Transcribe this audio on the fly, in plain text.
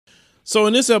So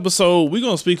in this episode, we're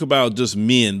going to speak about just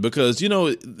men because,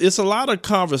 it's a lot of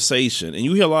conversation and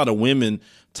you hear a lot of women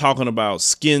talking about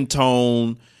skin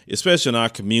tone, especially in our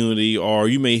community, or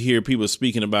you may hear people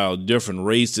speaking about different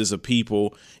races of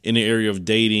people in the area of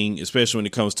dating, especially when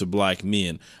it comes to black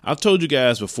men. I've told you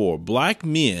guys before, black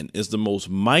men is the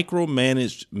most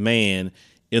micromanaged man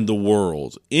in the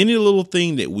world. Any little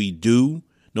thing that we do,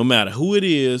 no matter who it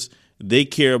is, they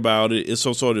care about it. It's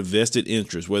some sort of vested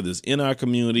interest, whether it's in our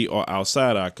community or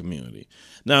outside our community.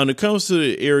 Now, when it comes to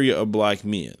the area of black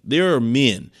men, there are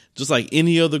men just like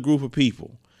any other group of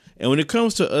people. And when it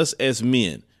comes to us as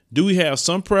men, do we have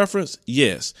some preference?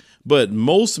 Yes. But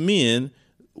most men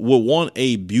will want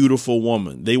a beautiful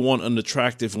woman. They want an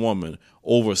attractive woman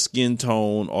over skin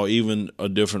tone or even a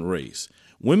different race.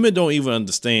 Women don't even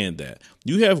understand that.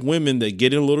 You have women that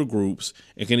get in little groups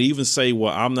and can even say,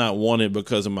 well, I'm not wanted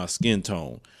because of my skin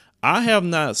tone. I have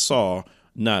not saw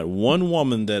not one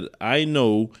woman that I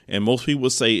know and most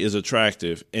people say is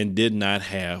attractive and did not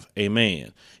have a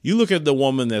man. You look at the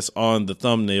woman that's on the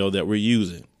thumbnail that we're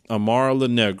using, Amara La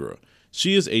Negra.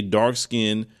 She is a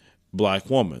dark-skinned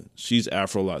black woman. She's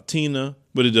Afro-Latina,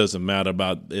 but it doesn't matter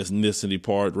about the ethnicity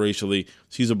part racially.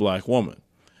 She's a black woman.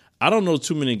 I don't know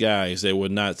too many guys that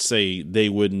would not say they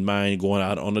wouldn't mind going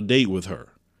out on a date with her.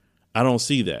 I don't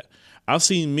see that. I've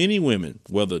seen many women,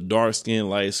 whether dark skin,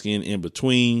 light skin, in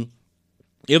between,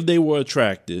 if they were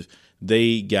attractive,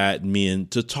 they got men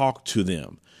to talk to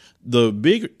them. The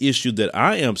big issue that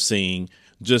I am seeing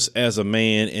just as a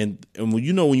man, and when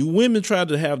you women try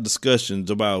to have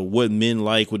discussions about what men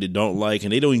like, what they don't like,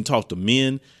 and they don't even talk to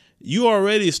men, you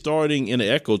already starting in an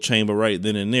echo chamber right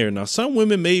then and there. Now, some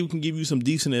women maybe can give you some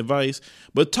decent advice,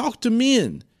 but talk to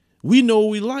men. We know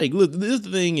what we like. Look, this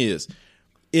thing is,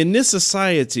 in this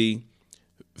society,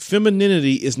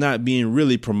 femininity is not being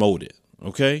really promoted,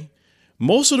 okay?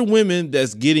 Most of the women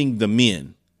that's getting the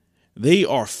men, they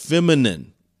are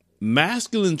feminine.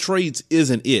 Masculine traits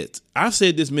isn't it. I've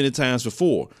said this many times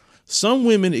before. Some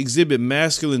women exhibit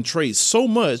masculine traits so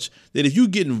much that if you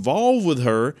get involved with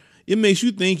her, it makes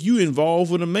you think you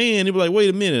involved with a man. You'll be like, wait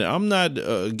a minute, I'm not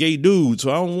a gay dude, so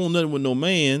I don't want nothing with no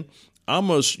man. I'm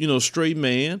a straight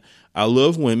man. I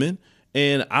love women,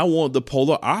 and I want the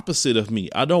polar opposite of me.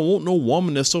 I don't want no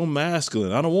woman that's so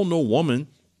masculine. I don't want no woman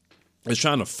that's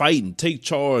trying to fight and take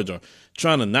charge or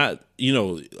trying to not,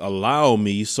 allow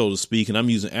me, so to speak, and I'm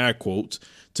using air quotes,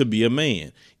 to be a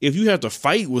man. If you have to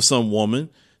fight with some woman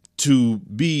to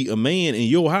be a man in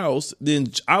your house, then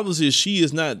obviously she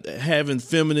is not having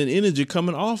feminine energy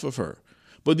coming off of her.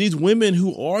 But these women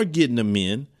who are getting the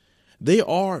men, they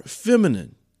are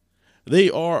feminine.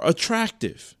 They are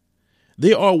attractive.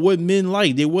 They are what men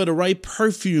like. They wear the right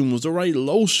perfumes, the right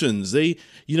lotions. They,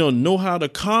 know how to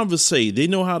conversate. They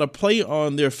know how to play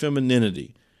on their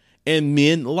femininity. And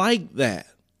men like that.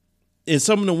 And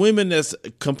some of the women that's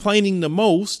complaining the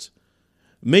most,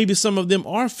 maybe some of them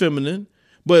are feminine,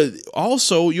 but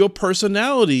also your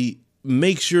personality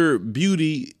makes your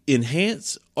beauty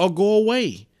enhance or go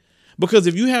away. Because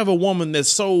if you have a woman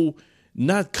that's so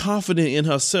not confident in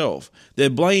herself,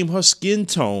 that blame her skin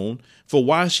tone for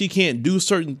why she can't do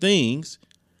certain things,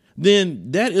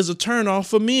 then that is a turnoff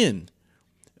for men.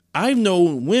 I've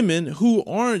known women who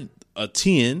aren't a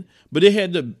 10, but they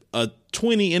had a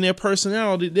 20 in their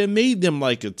personality that made them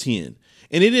like a 10.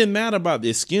 And it didn't matter about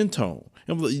their skin tone.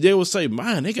 They would say,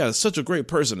 man, they got such a great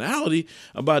personality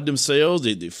about themselves.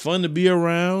 They're fun to be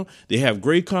around. They have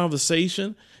great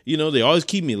conversation. They always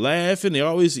keep me laughing. They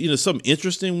always, something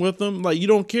interesting with them. Like, you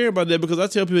don't care about that, because I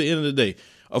tell people at the end of the day,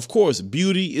 of course,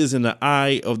 beauty is in the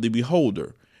eye of the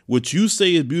beholder. What you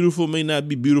say is beautiful may not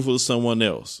be beautiful to someone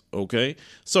else. Okay.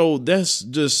 So that's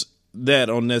just that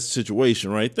on that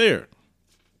situation right there.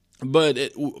 But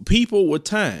people with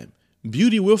time,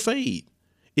 beauty will fade.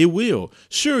 It will.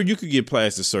 Sure, you could get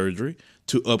plastic surgery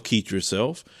to upkeep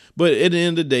yourself, but at the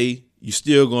end of the day, you're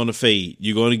still going to fade.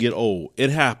 You're going to get old.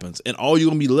 It happens. And all you're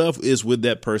going to be left is with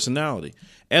that personality.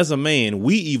 As a man,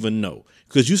 we even know,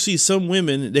 because you see some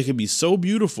women, they can be so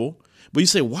beautiful, but you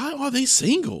say, why are they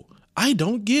single? I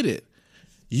don't get it.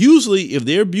 Usually, if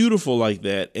they're beautiful like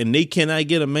that and they cannot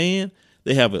get a man,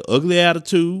 they have an ugly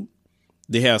attitude.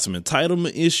 They have some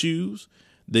entitlement issues.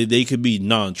 They could be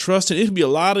non-trusting. It could be a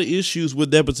lot of issues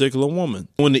with that particular woman.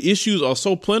 When the issues are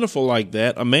so plentiful like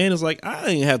that, a man is like, I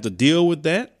ain't have to deal with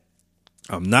that.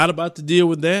 I'm not about to deal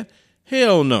with that.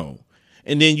 Hell no.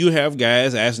 And then you have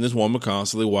guys asking this woman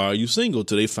constantly, why are you single?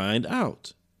 Till they find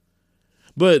out.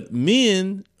 But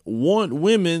men want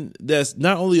women that's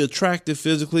not only attractive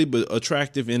physically, but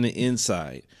attractive in the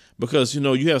inside. Because,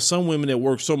 you have some women that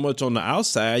work so much on the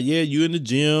outside. Yeah, you in the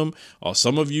gym, or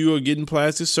some of you are getting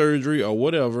plastic surgery or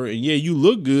whatever. And yeah, you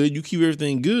look good, you keep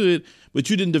everything good,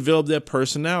 but you didn't develop that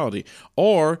personality.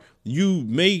 Or you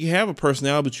may have a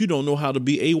personality, but you don't know how to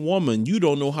be a woman. You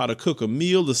don't know how to cook a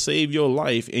meal to save your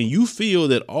life. And you feel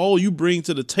that all you bring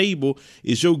to the table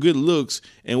is your good looks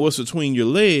and what's between your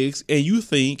legs. And you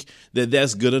think that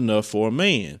that's good enough for a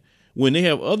man. When they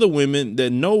have other women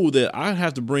that know that I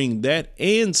have to bring that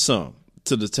and some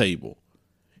to the table.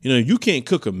 You can't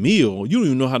cook a meal. You don't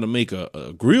even know how to make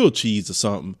a grilled cheese or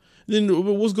something. Then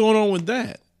what's going on with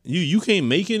that? You can't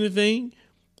make anything.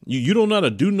 You don't know how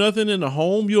to do nothing in the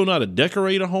home. You don't know how to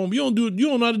decorate a home. You don't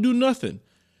know how to do nothing.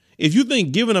 If you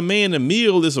think giving a man a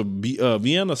meal is a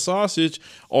Vienna sausage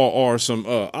or some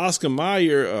Oscar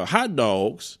Mayer hot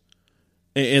dogs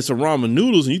and some ramen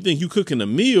noodles, and you think you cooking a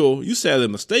meal, you sadly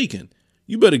mistaken.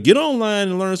 You better get online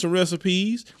and learn some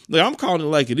recipes. Like, I'm calling it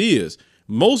like it is.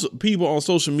 Most people on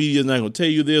social media is not going to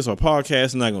tell you this, or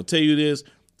podcasts are not going to tell you this.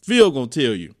 Phil going to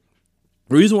tell you.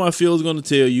 The reason why Phil is going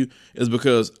to tell you is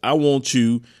because I want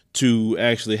you to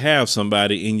actually have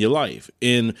somebody in your life.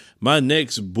 In my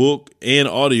next book and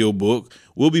audio book,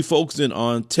 we'll be focusing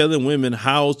on telling women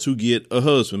how to get a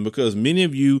husband, because many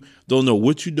of you don't know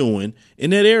what you're doing in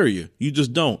that area. You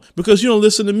just don't, because you don't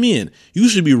listen to men. You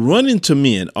should be running to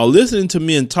men or listening to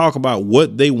men talk about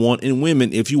what they want in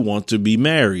women if you want to be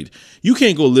married. You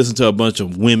can't go listen to a bunch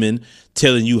of women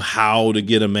telling you how to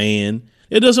get a man.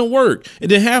 It doesn't work.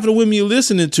 And then half of the women you're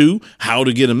listening to, how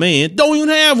to get a man, don't even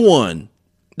have one.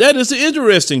 That is the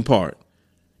interesting part.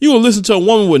 You will listen to a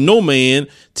woman with no man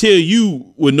tell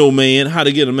you with no man how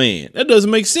to get a man. That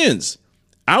doesn't make sense.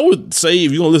 I would say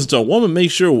if you're going to listen to a woman, make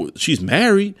sure she's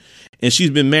married, and she's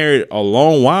been married a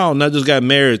long while, not just got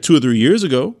married 2 or 3 years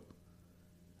ago.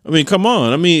 I mean, come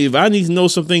on. I mean, if I need to know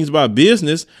some things about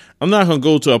business, I'm not going to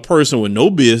go to a person with no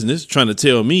business trying to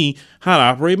tell me how to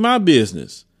operate my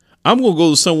business. I'm going to go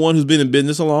to someone who's been in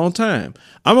business a long time.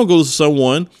 I'm going to go to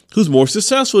someone who's more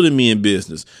successful than me in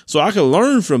business so I can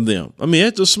learn from them. I mean,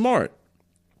 that's just smart.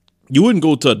 You wouldn't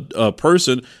go to a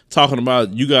person talking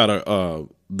about you got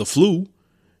the flu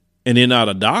and they're not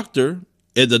a doctor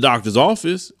at the doctor's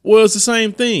office. Well, it's the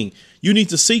same thing. You need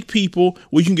to seek people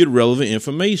where you can get relevant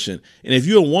information. And if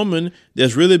you're a woman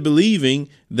that's really believing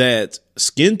that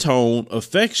skin tone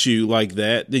affects you like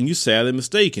that, then you're sadly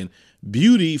mistaken.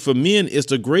 Beauty for men is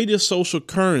the greatest social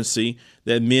currency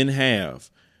that men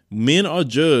have. Men are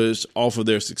judged off of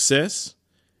their success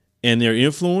and their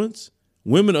influence.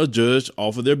 Women are judged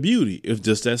off of their beauty. It's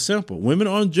just that simple. Women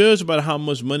aren't judged about how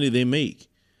much money they make.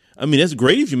 I mean, that's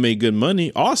great if you make good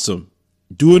money. Awesome.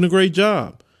 Doing a great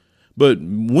job. But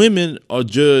women are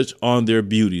judged on their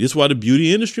beauty. That's why the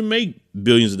beauty industry make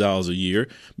billions of dollars a year,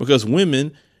 because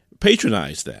women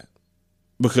patronize that.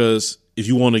 Because if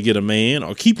you want to get a man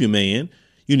or keep your man,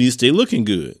 you need to stay looking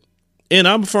good. And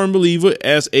I'm a firm believer,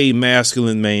 as a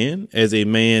masculine man, as a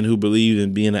man who believes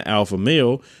in being an alpha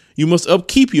male, you must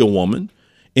upkeep your woman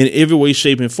in every way,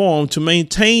 shape, and form to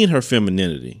maintain her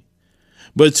femininity.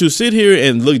 But to sit here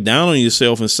and look down on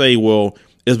yourself and say, well,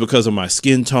 it's because of my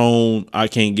skin tone, I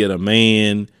can't get a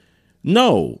man.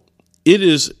 No, it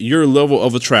is your level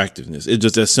of attractiveness. It's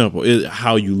just that simple. It's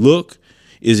how you look.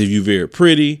 Is if you're very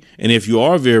pretty. And if you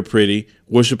are very pretty,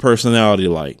 what's your personality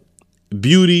like?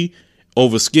 Beauty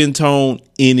over skin tone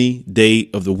any day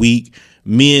of the week.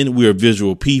 Men, we are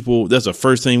visual people. That's the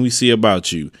first thing we see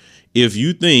about you. If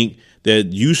you think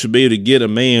that you should be able to get a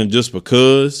man just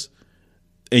because,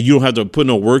 and you don't have to put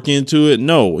no work into it.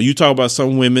 No, you talk about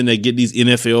some women that get these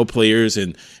NFL players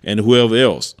and whoever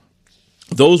else.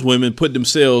 Those women put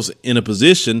themselves in a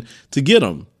position to get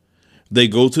them. They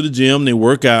go to the gym, they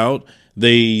work out,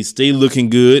 they stay looking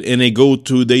good, and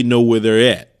they know where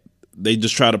they're at. They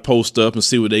just try to post up and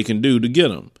see what they can do to get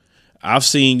them. I've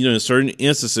seen, in certain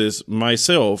instances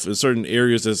myself, in certain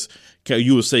areas that's,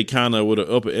 you would say, kind of what an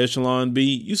upper echelon be.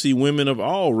 You see women of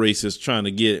all races trying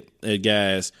to get at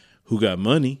guys who got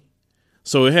money.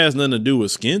 So it has nothing to do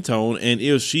with skin tone. And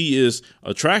if she is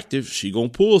attractive, she going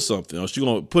to pull something, or she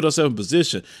going to put herself in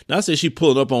position. Not say she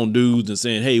pulling up on dudes and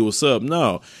saying, hey, what's up?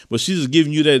 No, but she's just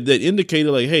giving you that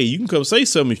indicator like, hey, you can come say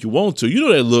something if you want to. You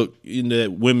know that look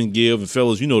that women give, and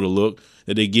fellas, you know the look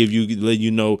that they give you, let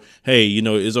you know, hey,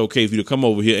 it's okay for you to come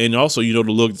over here. And also, the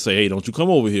look to say, hey, don't you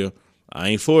come over here. I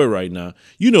ain't for it right now.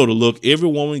 You know the look. Every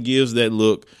woman gives that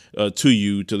look to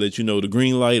you to let you know the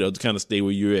green light, or to kind of stay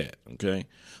where you're at. Okay.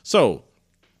 So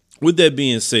with that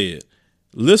being said,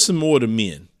 listen more to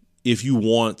men if you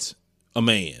want a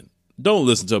man. Don't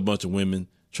listen to a bunch of women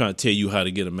trying to tell you how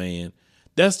to get a man.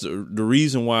 That's the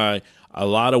reason why a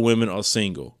lot of women are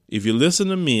single. If you listen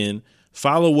to men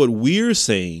Follow what we're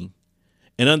saying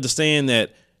and understand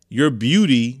that your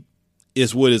beauty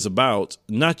is what it's about,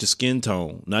 not your skin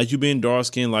tone, not you being dark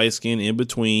skin, light skin, in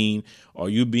between, or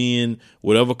you being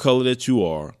whatever color that you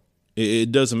are.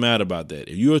 It doesn't matter about that.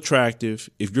 If you're attractive,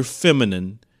 if you're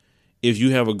feminine, if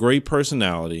you have a great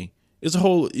personality, you're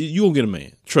going to get a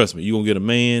man. Trust me, you're going to get a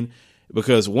man,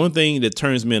 because one thing that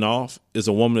turns men off is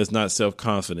a woman that's not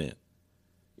self-confident.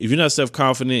 If you're not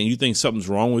self-confident and you think something's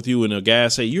wrong with you and a guy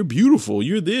say, you're beautiful,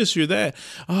 you're this, you're that.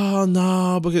 Oh,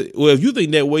 no. If you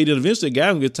think that way, then eventually a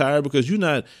guy will get tired because you're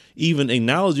not even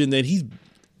acknowledging that he's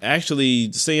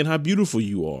actually saying how beautiful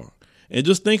you are. And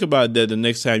just think about that the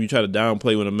next time you try to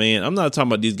downplay with a man. I'm not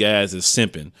talking about these guys that's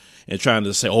simping and trying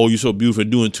to say, oh, you're so beautiful,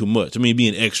 doing too much. I mean,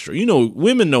 being extra. You know,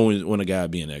 women know when a guy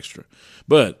being extra.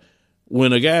 But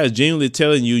when a guy is genuinely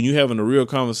telling you and you having a real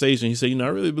conversation, he say, I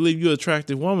really believe you're an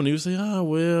attractive woman. You say,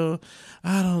 well,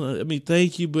 I don't know. I mean,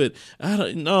 thank you, but I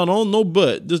don't, no,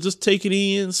 but just take it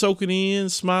in, soak it in,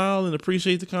 smile, and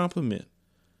appreciate the compliment.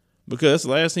 Because that's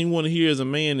the last thing you want to hear as a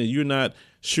man, that you're not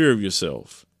sure of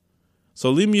yourself.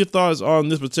 So leave me your thoughts on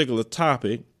this particular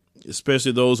topic,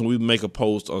 especially those when we make a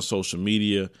post on social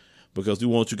media, because we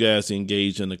want you guys to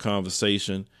engage in the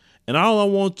conversation. And all I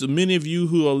want many of you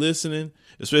who are listening,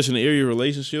 especially in the area of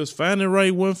relationships, find the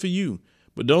right one for you.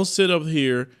 But don't sit up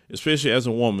here, especially as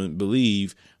a woman,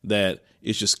 believe that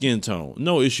it's your skin tone.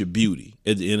 No, it's your beauty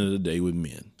at the end of the day with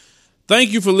men.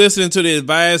 Thank you for listening to the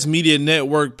Advised Media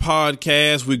Network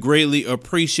podcast. We greatly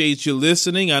appreciate you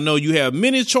listening. I know you have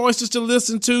many choices to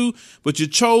listen to, but you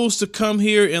chose to come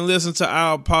here and listen to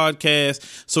our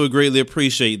podcast, so we greatly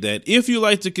appreciate that. If you'd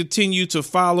like to continue to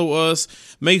follow us,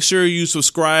 make sure you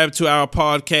subscribe to our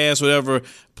podcast, whatever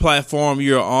platform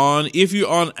you're on. If you're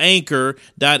on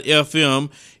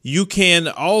anchor.fm, you can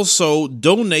also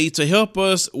donate to help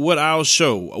us with our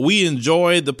show. We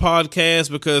enjoy the podcast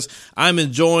because I'm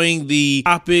enjoying the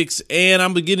topics and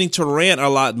I'm beginning to rant a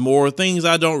lot more, things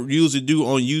I don't usually do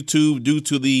on YouTube due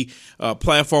to the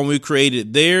platform we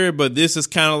created there. But this is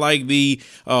kind of like the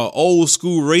old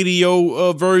school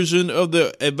radio version of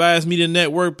the Advised Media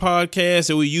Network podcast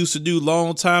that we used to do a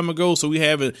long time ago. So we're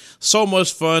having so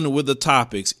much fun with the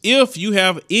topics. If you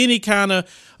have any kind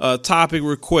of topic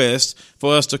request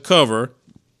for us to cover,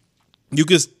 you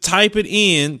can type it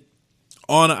in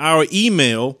on our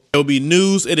email. It'll be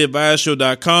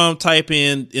news@advisedshow.com. Type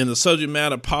in the subject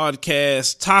matter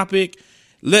podcast topic.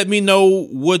 Let me know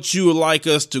what you would like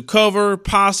us to cover,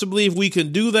 possibly if we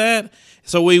can do that.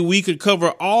 So we could cover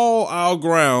all our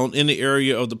ground in the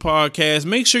area of the podcast.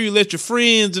 Make sure you let your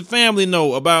friends and family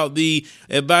know about the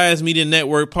Advised Media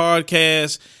Network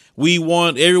podcast. We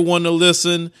want everyone to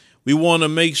listen. We want to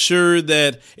make sure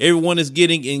that everyone is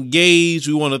getting engaged.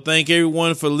 We want to thank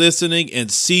everyone for listening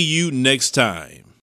and see you next time.